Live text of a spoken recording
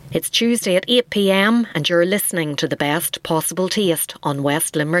It's Tuesday at 8 p.m. and you're listening to The Best Possible Taste on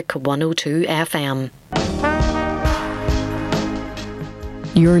West Limerick 102 FM.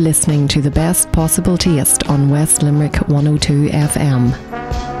 You're listening to The Best Possible Taste on West Limerick 102 FM.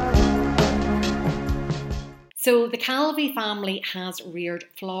 So the Calvey family has reared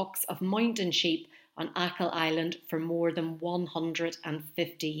flocks of mountain sheep on Achill Island for more than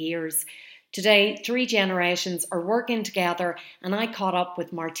 150 years. Today, 3 generations are working together, and I caught up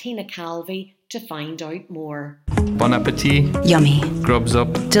with Martina Calvey to find out more. Bon appetit. Yummy. Grubs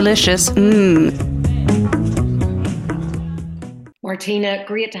up. Delicious. Martina,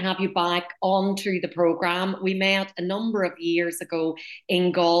 great to have you back onto the programme. We met a number of years ago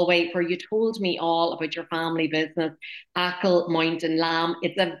in Galway where you told me all about your family business, Achill Mountain Lamb.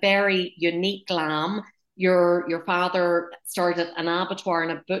 It's a very unique lamb. Your father started an abattoir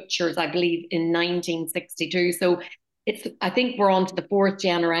and a butcher's, I believe, in 1962. So I think we're on to the 4th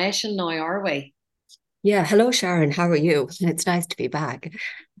generation now, are we? Yeah. Hello, Sharon. How are you? It's nice to be back.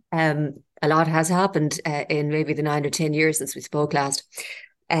 A lot has happened in maybe the 9 or 10 years since we spoke last.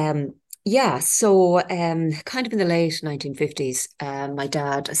 Kind of in the late 1950s, my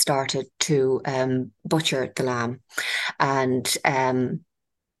dad started to butcher the lamb, and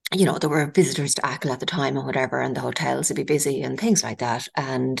there were visitors to Achill at the time or whatever, and the hotels would be busy and things like that.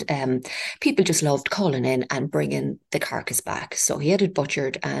 And people just loved calling in and bringing the carcass back. So he had it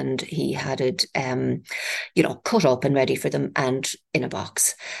butchered and he had it, cut up and ready for them and in a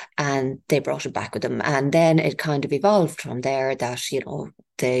box. And they brought it back with them. And then it kind of evolved from there that,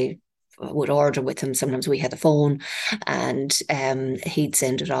 they would order with him. Sometimes we had the phone and he'd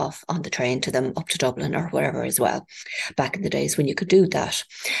send it off on the train to them up to Dublin or wherever as well, back in the days when you could do that.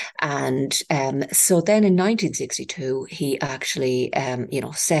 And so then in 1962, he actually,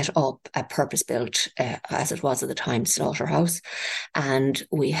 set up a purpose-built, as it was at the time, slaughterhouse, and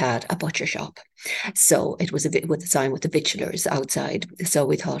we had a butcher shop. So it was a bit with the sign with the vitulers outside. So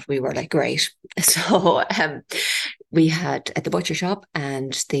we thought we were like, great. So we had at the butcher shop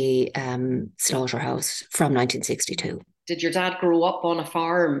and the slaughterhouse from 1962. Did your dad grow up on a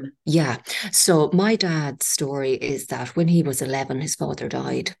farm? Yeah. So my dad's story is that when he was 11, his father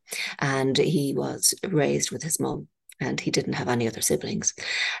died and he was raised with his mum. And he didn't have any other siblings.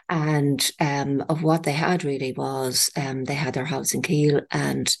 And of what they had really was they had their house in Keele,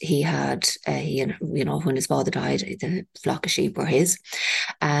 and when his father died, the flock of sheep were his.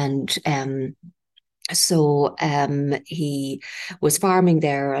 And so he was farming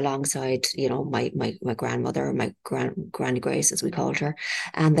there alongside, my grandmother, my Granny Grace, as we called her.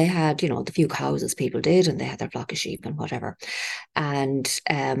 And they had, the few cows as people did, and they had their flock of sheep and whatever. And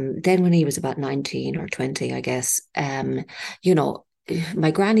then when he was about 19 or 20, I guess,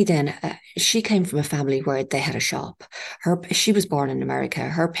 my granny then, she came from a family where they had a shop. She was born in America.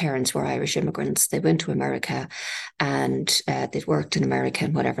 Her parents were Irish immigrants. They went to America and they'd worked in America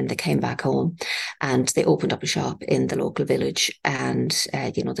and whatever, and they came back home and they opened up a shop in the local village, and,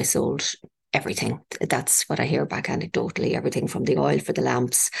 they sold everything. That's what I hear back anecdotally, everything from the oil for the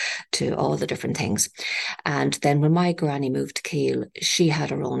lamps to all the different things. And then when my granny moved to Keele, she had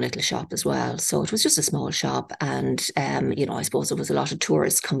her own little shop as well. So it was just a small shop. And, I suppose there was a lot of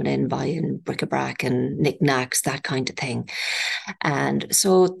tourists coming in buying bric-a-brac and knickknacks, that kind of thing. And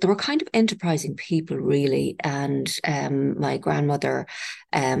so they were kind of enterprising people, really. And my grandmother,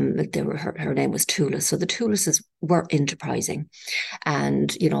 her name was Tulis. So the Tulises were enterprising.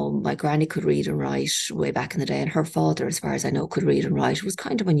 And, my granny could read and write way back in the day, and her father, as far as I know, could read and write. It was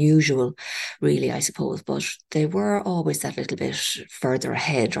kind of unusual, really, I suppose, but they were always that little bit further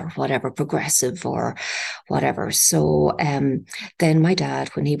ahead or whatever, progressive or whatever. So then my dad,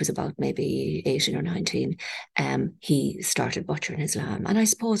 when he was about maybe 18 or 19, he started butchering his lamb. And I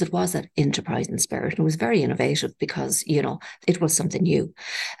suppose it was that enterprising spirit, and it was very innovative because, it was something new,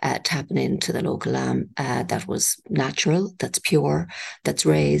 tapping into the local lamb that was natural, that's pure, that's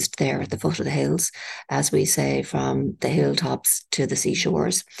raised there at the foot of the hills, as we say, from the hilltops to the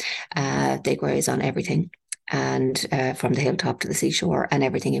seashores. They graze on everything, and from the hilltop to the seashore and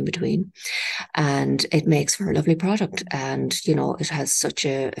everything in between. And it makes for a lovely product. And, it has such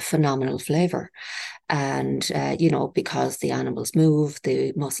a phenomenal flavour. And, because the animals move,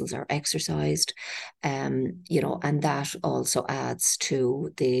 the muscles are exercised, and that also adds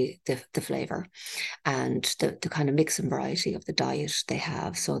to the flavour and the kind of mix and variety of the diet they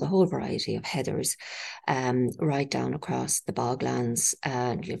have. So the whole variety of heathers, right down across the boglands,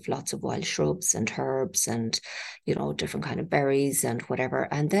 and you have lots of wild shrubs and herbs and, different kind of berries and whatever.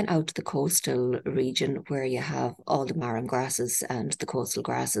 And then out to the coastal region where you have all the marram grasses and the coastal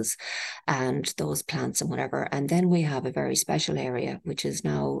grasses, and those plants plants and whatever. And then we have a very special area, which is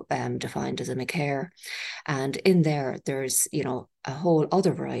now defined as a McCare. And in there, there's, a whole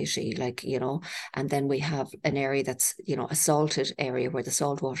other variety, and then we have an area that's, a salted area where the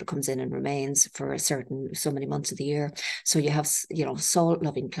salt water comes in and remains for a certain so many months of the year. So you have, salt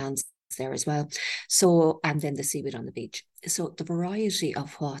loving plants there as well. So, and then the seaweed on the beach. So the variety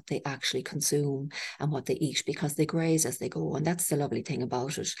of what they actually consume and what they eat, because they graze as they go. And that's the lovely thing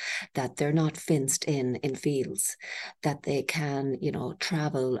about it, that they're not fenced in fields, that they can,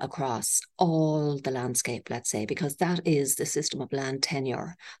 travel across all the landscape, let's say, because that is the system of land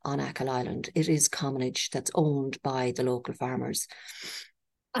tenure on Achill Island. It is commonage that's owned by the local farmers.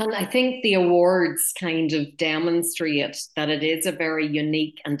 And I think the awards kind of demonstrate that it is a very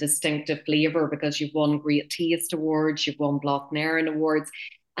unique and distinctive flavour, because you've won Great Taste Awards, you've won Bláthnaran Awards,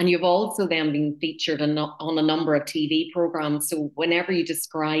 and you've also then been featured on a number of TV programmes. So whenever you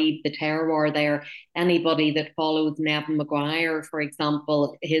describe the terroir there, anybody that follows Nevin Maguire, for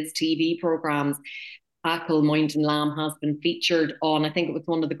example, his TV programmes, Achill Mountain Lamb has been featured on, I think it was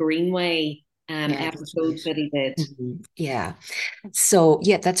one of the Greenway Yeah, that's right. episodes that he did. Yeah. So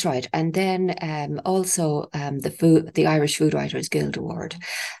yeah, that's right. And then also the Irish Food Writers Guild Award,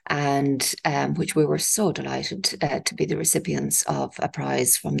 and which we were so delighted to be the recipients of a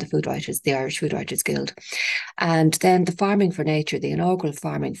prize from the Irish Food Writers Guild. And then the Farming for Nature, the inaugural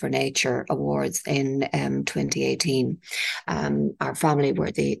Farming for Nature Awards in 2018. Our family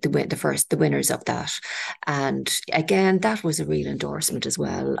were the winners of that. And again, that was a real endorsement as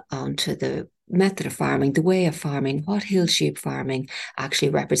well onto the method of farming, the way of farming, what hill sheep farming actually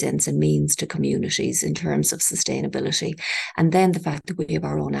represents and means to communities in terms of sustainability. And then the fact that we have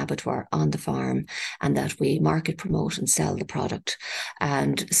our own abattoir on the farm and that we market, promote, and sell the product.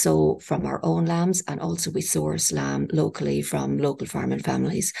 And so from our own lambs, and also we source lamb locally from local farming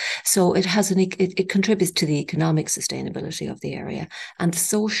families. So it contributes to the economic sustainability of the area and the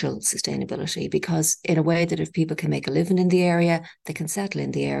social sustainability, because in a way that if people can make a living in the area, they can settle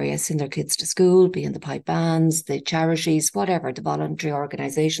in the area, send their kids to school, be in the pipe bands, the charities, whatever, the voluntary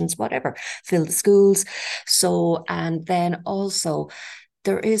organizations, whatever, fill the schools. So, and then also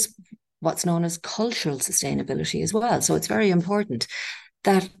there is what's known as cultural sustainability as well. So it's very important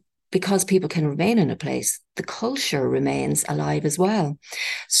that because people can remain in a place, the culture remains alive as well.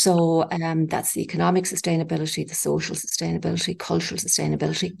 So that's the economic sustainability, the social sustainability, cultural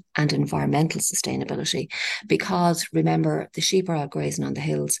sustainability, and environmental sustainability. Because remember, the sheep are out grazing on the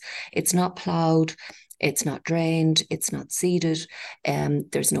hills. It's not ploughed. It's not drained, it's not seeded,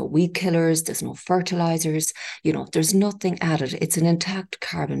 there's no weed killers, there's no fertilizers, there's nothing added. It's an intact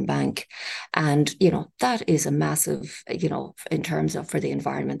carbon bank. And, that is a massive, in terms of for the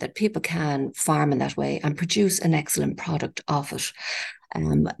environment, that people can farm in that way and produce an excellent product of it.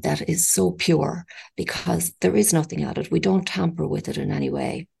 That is so pure because there is nothing added. We don't tamper with it in any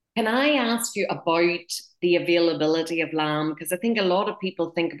way. Can I ask you about the availability of lamb? Because I think a lot of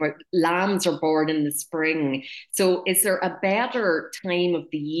people think about lambs are born in the spring. So is there a better time of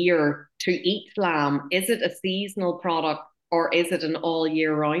the year to eat lamb? Is it a seasonal product or is it an all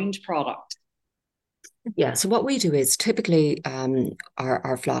year round product? Yeah, so what we do is typically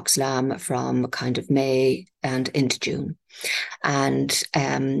our flocks lamb from kind of May and into June. And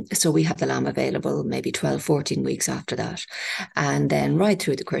so we have the lamb available maybe 12, 14 weeks after that. And then right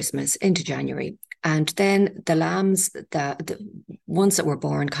through the Christmas into January. And then the lambs, the ones that were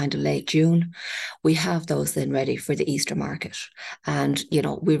born kind of late June, we have those then ready for the Easter market. And,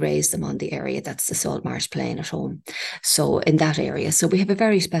 we raise them on the area that's the salt marsh plain at home. So in that area. So we have a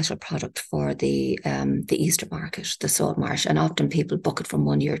very special product for the Easter market, the salt marsh. And often people book it from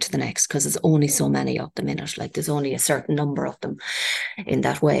one year to the next because there's only so many of them in it. Like there's only a certain number of them in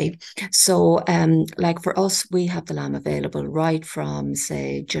that way. So like for us, we have the lamb available right from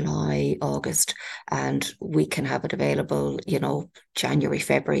say July, August, and we can have it available, January,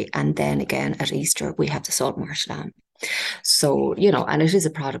 February, and then again at Easter, we have the salt marsh lamb. So, and it is a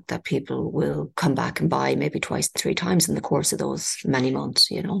product that people will come back and buy maybe twice, three times in the course of those many months.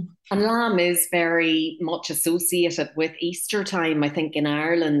 And lamb is very much associated with Easter time, I think, in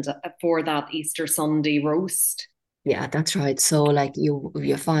Ireland for that Easter Sunday roast. Yeah, that's right. So like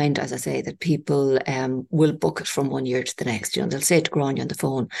you find, as I say, that people will book it from one year to the next. They'll say to Grania on the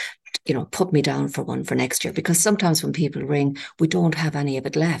phone, put me down for one for next year, because sometimes when people ring, we don't have any of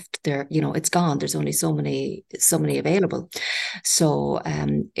it left. There, it's gone. There's only so many available. So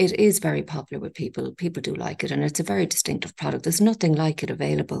it is very popular with people. People do like it, and it's a very distinctive product. There's nothing like it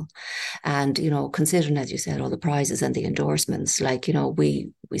available. And, considering, as you said, all the prizes and the endorsements, like,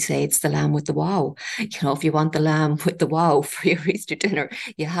 we say it's the lamb with the wow. If you want the lamb with the wow for your Easter dinner,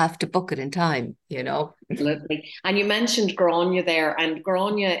 you have to book it in time. Absolutely. And you mentioned Grania there, and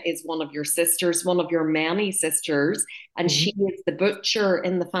Grania is one of your sisters, one of your many sisters, and she Mhm. is the butcher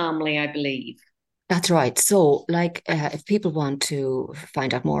in the family, I believe. That's right. So, like, if people want to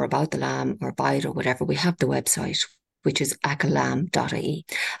find out more about the lamb or buy it or whatever, we have the website, which is achellamb.ie.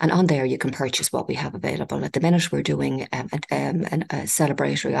 And on there, you can purchase what we have available. At the minute, we're doing a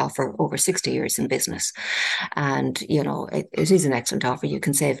celebratory offer over 60 years in business. And, it is an excellent offer. You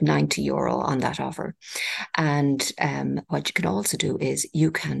can save €90 on that offer. And what you can also do is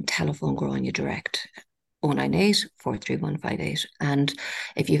you can telephone Grania direct. 098 43158. And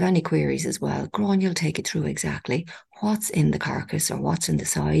if you have any queries as well, Grania will take you through exactly what's in the carcass or what's in the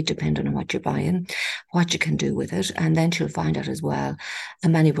side, depending on what you're buying, what you can do with it. And then she'll find out as well how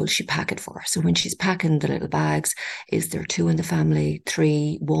many will she pack it for. So when she's packing the little bags, is there two in the family,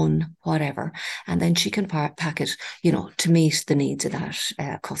 three, one, whatever? And then she can pack it, to meet the needs of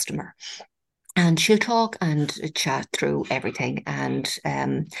that customer. And she'll talk and chat through everything. And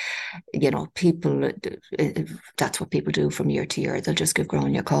people, that's what people do from year to year. They'll just give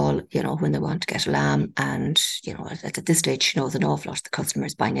Grania a call, when they want to get a lamb. And, at this stage, she knows an awful lot of the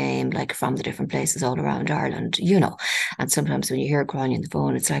customers by name, like from the different places all around Ireland. And sometimes when you hear Grania on the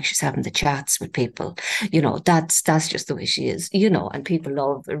phone, it's like she's having the chats with people. That's just the way she is. And people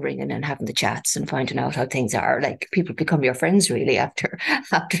love ringing and having the chats and finding out how things are. Like, people become your friends really after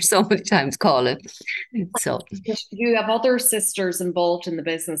so many times calling. So You have other sisters involved in the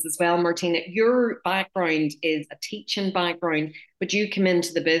business as well, Martina. Your background is a teaching background, but you come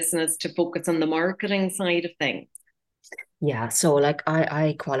into the business to focus on the marketing side of things. yeah, so like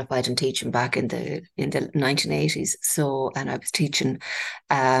I qualified in teaching back in the 1980s. So, and I was teaching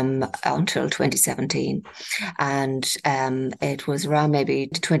until 2017. And it was around maybe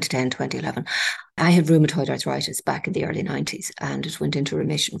 2010, 2011. I had rheumatoid arthritis back in the early 90s, and it went into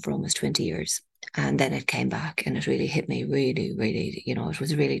remission for almost 20 years. And then it came back, and it really hit me really, really, it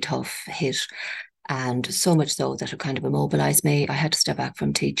was a really tough hit. And so much so that it kind of immobilized me. I had to step back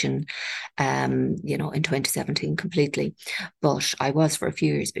from teaching, in 2017 completely. But I was for a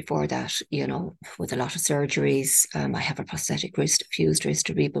few years before that, with a lot of surgeries. I have a prosthetic wrist, a fused wrist,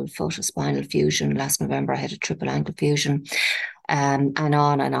 a rebuilt foot, a spinal fusion. Last November, I had a triple ankle fusion, and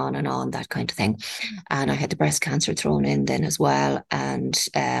on and on and on, that kind of thing. And I had the breast cancer thrown in then as well. And,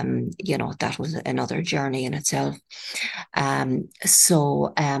 that was another journey in itself.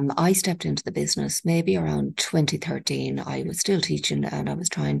 So I stepped into the business maybe around 2013. I was still teaching, and I was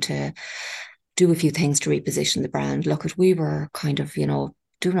trying to do a few things to reposition the brand. Look, we were kind of,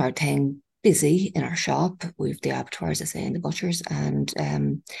 doing our thing, busy in our shop. We've the abattoirs, I say, and the butchers. And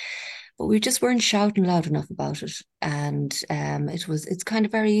but we just weren't shouting loud enough about it. And it's kind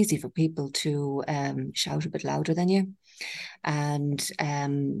of very easy for people to shout a bit louder than you. And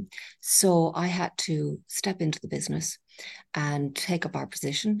so I had to step into the business and take up our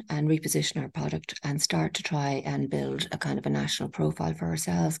position and reposition our product and start to try and build a kind of a national profile for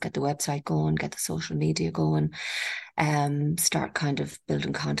ourselves, get the website going, get the social media going, start kind of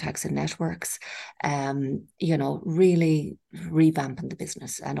building contacts and networks, really revamping the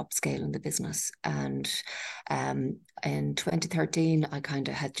business and upscaling the business. And in 2013, I kind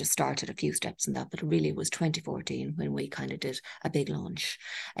of had just started a few steps in that, but it really was 2014 when we kind of did a big launch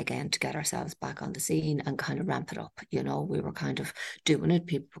again to get ourselves back on the scene and kind of ramp it up. We were kind of doing it.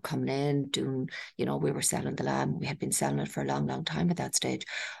 People were coming in, we were selling the lamb. We had been selling it for a long, long time at that stage.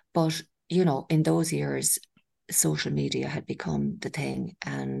 But, in those years, social media had become the thing,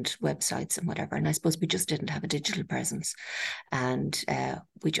 and websites and whatever. And I suppose we just didn't have a digital presence, and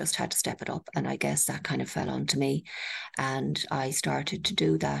we just had to step it up. And I guess that kind of fell onto me, and I started to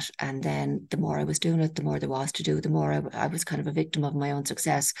do that. And then the more I was doing it, the more there was to do, the more I was kind of a victim of my own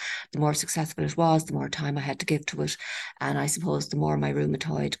success. The more successful it was, the more time I had to give to it. And I suppose the more my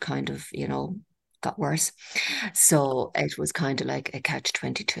rheumatoid kind of, got worse. So it was kind of like a catch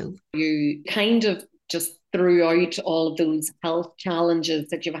 22. You kind of just threw out all of those health challenges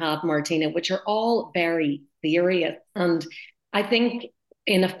that you've had, Martina, which are all very serious. And I think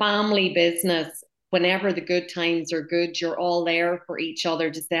in a family business, whenever the good times are good, you're all there for each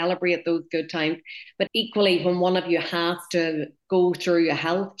other to celebrate those good times. But equally, when one of you has to go through a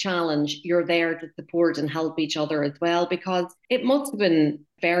health challenge, you're there to support and help each other as well, because it must have been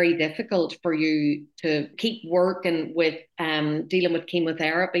very difficult for you to keep working with dealing with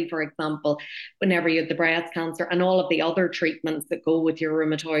chemotherapy, for example, whenever you had the breast cancer and all of the other treatments that go with your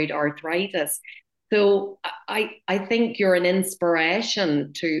rheumatoid arthritis. So I think you're an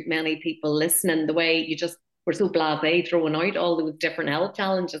inspiration to many people listening, the way you just were so blasé throwing out all those different health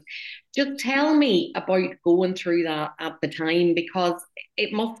challenges. Just tell me about going through that at the time, because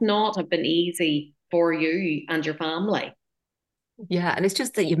it must not have been easy for you and your family. Yeah, and it's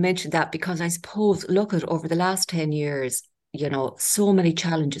just that you mentioned that because I suppose, look at over the last 10 years, so many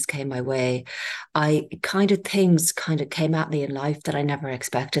challenges came my way. Things kind of came at me in life that I never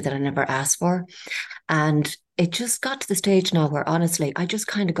expected, that I never asked for. And it just got to the stage now where honestly, I just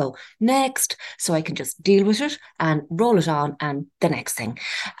kind of go next, so I can just deal with it and roll it on and the next thing.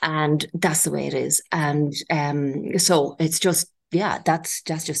 And that's the way it is. And so it's just, yeah, that's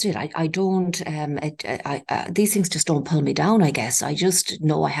just it. I don't these things just don't pull me down, I guess. I just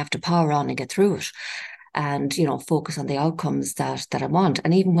know I have to power on and get through it and focus on the outcomes that I want.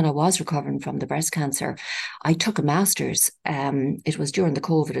 And even when I was recovering from the breast cancer, I took a master's. It was during the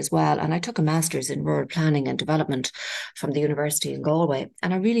COVID as well, and I took a master's in rural planning and development from the university in Galway,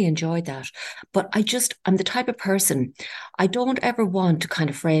 and I really enjoyed that. But I'm the type of person, I don't ever want to kind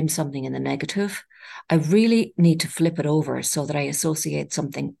of frame something in the negative. I really need to flip it over so that I associate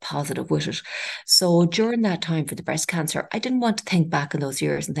something positive with it. So during that time for the breast cancer, I didn't want to think back in those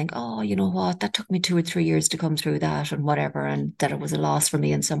years and think, oh, you know what, that took me 2 or 3 years to come through that and whatever, and that it was a loss for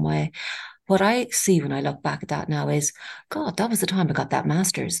me in some way. What I see when I look back at that now is, God, that was the time I got that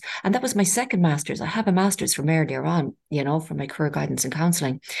master's. And that was my second master's. I have a master's from earlier on, from my career guidance and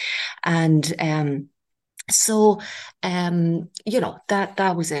counseling. And so,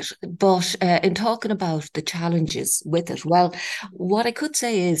 that was it. But in talking about the challenges with it, well, what I could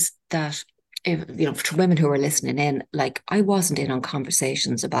say is that if, for women who are listening in, like I wasn't in on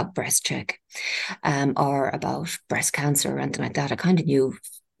conversations about breast check, or about breast cancer or anything like that. I kind of knew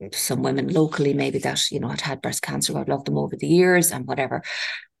some women locally maybe that had breast cancer. I'd loved them over the years and whatever.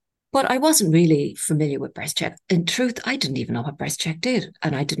 But I wasn't really familiar with breast check. In truth, I didn't even know what breast check did.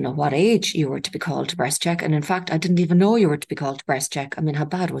 And I didn't know what age you were to be called to breast check. And in fact, I didn't even know you were to be called to breast check. I mean, how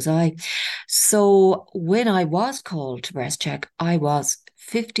bad was I? So when I was called to breast check, I was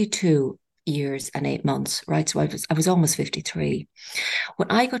 52 years and 8 months, right? So I was almost 53. When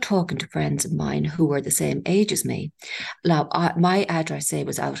I got talking to friends of mine who were the same age as me, now my address say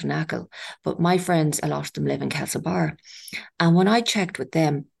was out in Achill, but my friends, a lot of them live in Castlebar. And when I checked with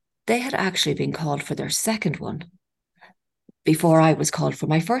them, they had actually been called for their second one before I was called for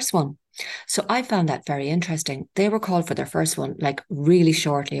my first one. So I found that very interesting. They were called for their first one, like really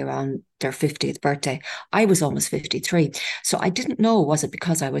shortly around their 50th birthday. I was almost 53. So I didn't know, was it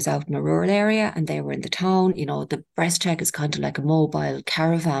because I was out in a rural area and they were in the town? The breast check is kind of like a mobile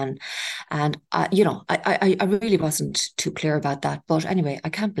caravan. And, I really wasn't too clear about that. But anyway, I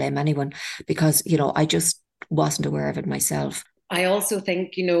can't blame anyone because, I just wasn't aware of it myself. I also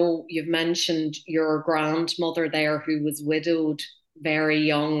think, you've mentioned your grandmother there who was widowed very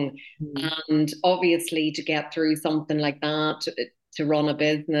young. Mm. And obviously, to get through something like that, to run a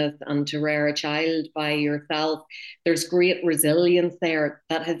business and to rear a child by yourself, there's great resilience there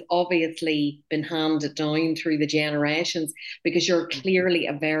that has obviously been handed down through the generations, because you're clearly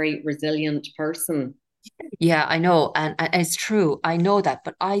a very resilient person. Yeah, I know. And it's true. I know that.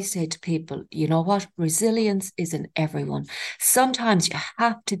 But I say to people, you know what? Resilience is in everyone. Sometimes you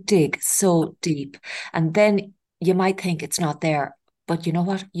have to dig so deep, and then you might think it's not there. But you know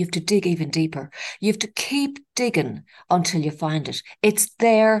what? You have to dig even deeper. You have to keep digging until you find it. It's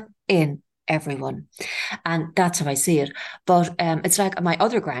there in everyone. And that's how I see it. But it's like my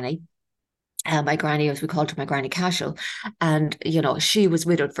other granny. My granny, as we called her, my granny Cashel, and she was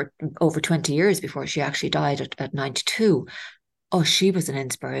widowed for over 20 years before she actually died at 92. Oh, she was an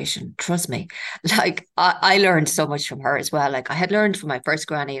inspiration, trust me. Like I learned so much from her as well. Like I had learned from my first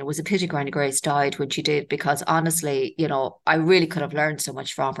granny. It was a pity Granny Grace died when she did, because honestly, I really could have learned so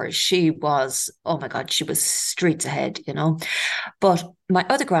much from her. She was, oh my God, she was streets ahead. But my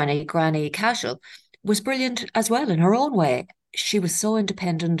other granny, Granny Cashel, was brilliant as well in her own way. She was so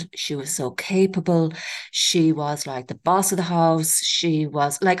independent. She was so capable. She was like the boss of the house. She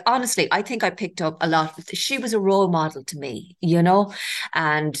was like, honestly, I think I picked up a lot. She was a role model to me.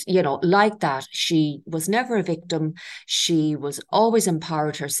 And, like that, she was never a victim. She was always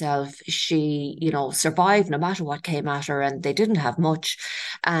empowered herself. She, survived no matter what came at her, and they didn't have much.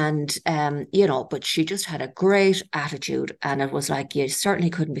 And, but she just had a great attitude. And it was like, you certainly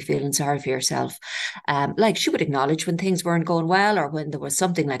couldn't be feeling sorry for yourself. Like she would acknowledge when things weren't going well or when there was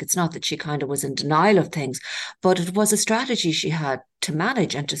something, like it's not that she kind of was in denial of things, but it was a strategy she had to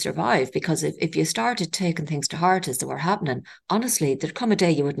manage and to survive. Because if you started taking things to heart as they were happening, honestly, there'd come a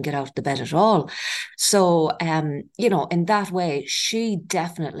day you wouldn't get out of the bed at all. So, in that way, she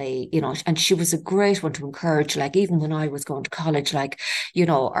definitely, and she was a great one to encourage, like even when I was going to college, like,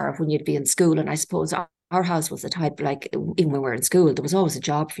 or when you'd be in school. And I suppose our house was the type, like, even when we were in school, there was always a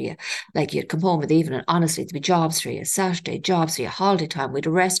job for you. Like, you'd come home in the evening, honestly, there'd be jobs for you, Saturday, jobs for you, holiday time, we'd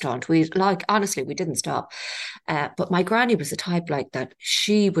a restaurant, like, honestly, we didn't stop. But my granny was the type like that.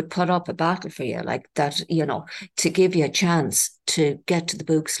 She would put up a battle for you, like that, to give you a chance to get to the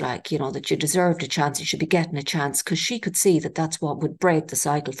books, like, that you deserved a chance, you should be getting a chance, because she could see that that's what would break the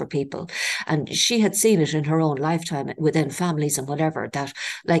cycle for people. And she had seen it in her own lifetime within families and whatever, that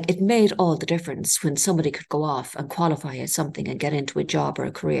like it made all the difference when somebody could go off and qualify as something and get into a job or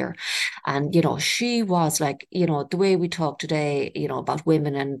a career. And, she was like, the way we talk today, about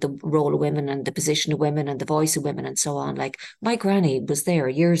women and the role of women and the position of women and the voice of women and so on. Like my granny was there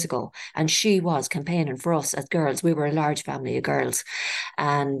years ago and she was campaigning for us as girls. We were a large family of girls.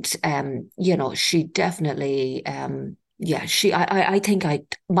 And, she definitely, yeah, I think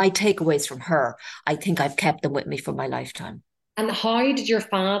my takeaways from her, I think I've kept them with me for my lifetime. And how did your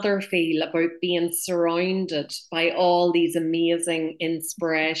father feel about being surrounded by all these amazing,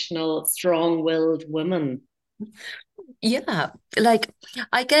 inspirational, strong willed women? Yeah, like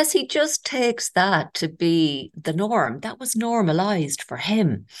I guess he just takes that to be the norm. That was normalized for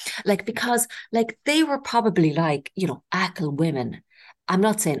him. Like, because like they were probably like, Achill women. I'm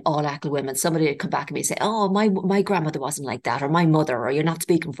not saying all Achill women. Somebody would come back and me say, "Oh, my grandmother wasn't like that," or my mother, or you're not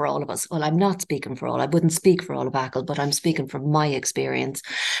speaking for all of us. Well, I'm not speaking for all. I wouldn't speak for all of Achill, but I'm speaking from my experience.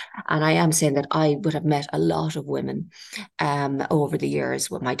 And I am saying that I would have met a lot of women over the years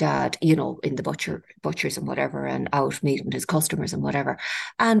with my dad, in the butchers and whatever, and out meeting his customers and whatever.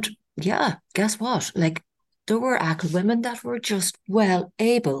 And yeah, guess what? Like there were Achill women that were just well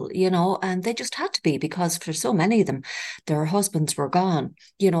able, and they just had to be, because for so many of them, their husbands were gone,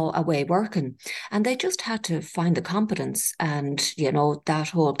 away working. And they just had to find the competence and, that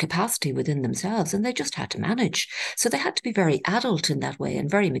whole capacity within themselves. And they just had to manage. So they had to be very adult in that way and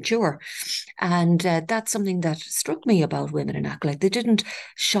very mature. And that's something that struck me about women in Achill. Like they didn't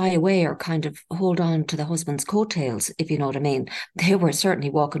shy away or kind of hold on to the husband's coattails, if you know what I mean. They were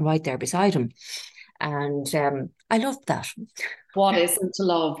certainly walking right there beside him. And I loved that. What isn't to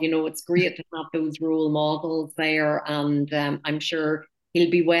love? It's great to have those role models there. And I'm sure he'll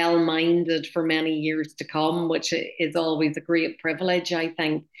be well minded for many years to come, which is always a great privilege, I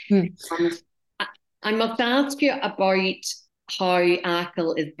think. Hmm. And I must ask you about how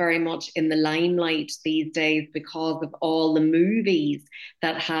Achill is very much in the limelight these days because of all the movies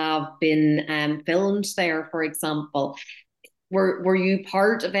that have been filmed there, for example. Were you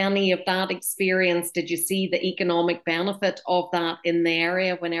part of any of that experience? Did you see the economic benefit of that in the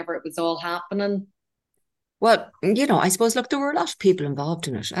area whenever it was all happening? Well, I suppose, look, there were a lot of people involved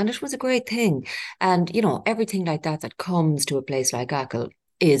in it, and it was a great thing. And, everything like that that comes to a place like Achill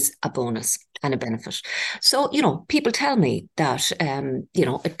is a bonus and a benefit. So, people tell me that,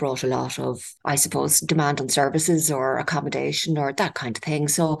 it brought a lot of, I suppose, demand on services or accommodation or that kind of thing.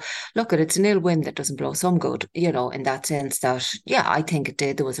 So, look, it's an ill wind that doesn't blow some good, in that sense that, yeah, I think it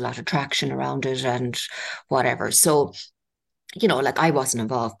did. There was a lot of traction around it and whatever. So, like I wasn't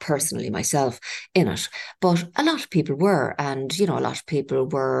involved personally myself in it, but a lot of people were. And, a lot of people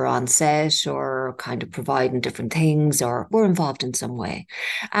were on set or kind of providing different things or were involved in some way.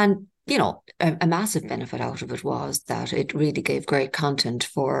 And, a massive benefit out of it was that it really gave great content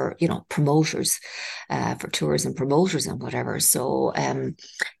for, promoters, for tourism promoters and whatever. So,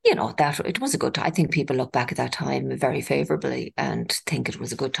 that it was a good time. I think people look back at that time very favorably and think it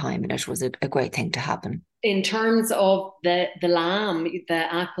was a good time and it was a great thing to happen. In terms of the lamb, the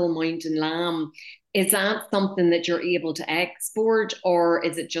Achill Mountain Lamb, is that something that you're able to export, or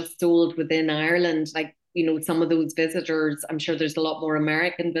is it just sold within Ireland? Like, some of those visitors, I'm sure there's a lot more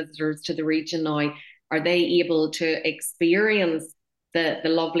American visitors to the region now. Are they able to experience the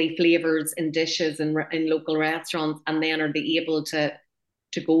lovely flavors and dishes in local restaurants, and then are they able to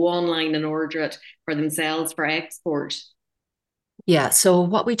go online and order it for themselves for export? Yeah, so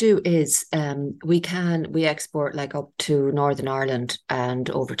what we do is we export like up to Northern Ireland and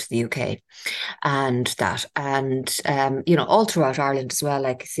over to the UK and that and all throughout Ireland as well.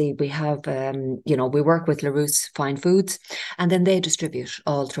 Like see, we have we work with Larousse Fine Foods, and then they distribute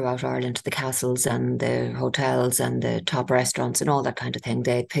all throughout Ireland to the castles and the hotels and the top restaurants and all that kind of thing.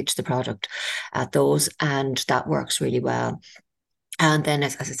 They pitch the product at those, and that works really well. And then,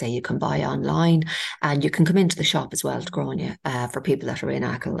 as I say, you can buy online and you can come into the shop as well to Grania for people that are in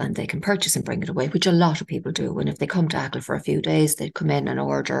Achill, and they can purchase and bring it away, which a lot of people do. And if they come to Achill for a few days, they'd come in and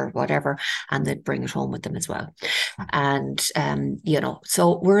order whatever and they'd bring it home with them as well. And,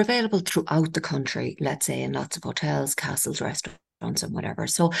 so we're available throughout the country, let's say, in lots of hotels, castles, restaurants, and whatever.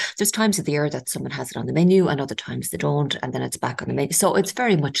 So there's times of the year that someone has it on the menu and other times they don't, and then it's back on the menu. So it's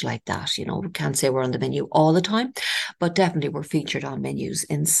very much like that. We can't say we're on the menu all the time, but definitely we're featured on menus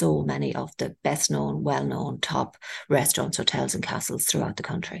in so many of the best known, well known top restaurants, hotels, and castles throughout the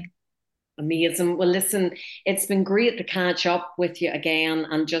country. Amazing. Well, listen, it's been great to catch up with you again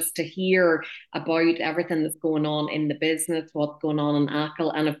and just to hear about everything that's going on in the business, what's going on in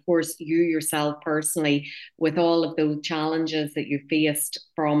Achill, and of course, you yourself personally with all of those challenges that you faced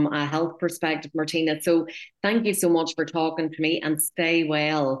from a health perspective, Martina. So, thank you so much for talking to me and stay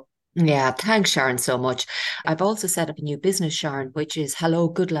well. Yeah, thanks, Sharon, so much. I've also set up a new business, Sharon, which is Hello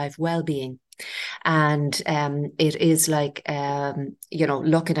Good Life Wellbeing. And it is like,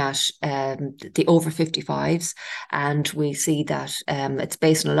 looking at the over 55s. And we see that it's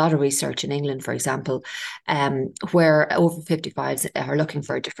based on a lot of research in England, for example, where over 55s are looking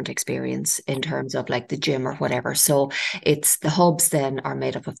for a different experience in terms of like the gym or whatever. So it's the hubs then are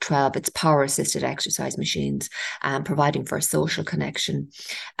made up of 12, it's power assisted exercise machines, providing for a social connection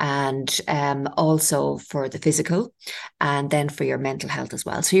and also for the physical and then for your mental health as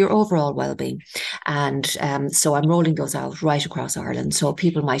well. So your overall well-being. And so I'm rolling those out right across Ireland. So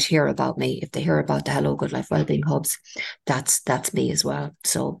people might hear about me if they hear about the Hello Good Life Wellbeing Hubs. That's me as well.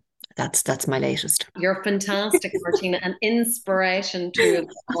 So that's my latest. You're fantastic, Martina, an inspiration to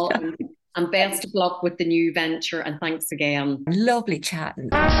us all. And best of luck with the new venture. And thanks again. Lovely chatting.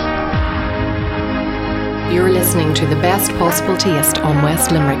 You're listening to the best possible taste on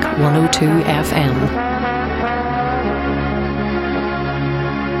West Limerick 102 FM.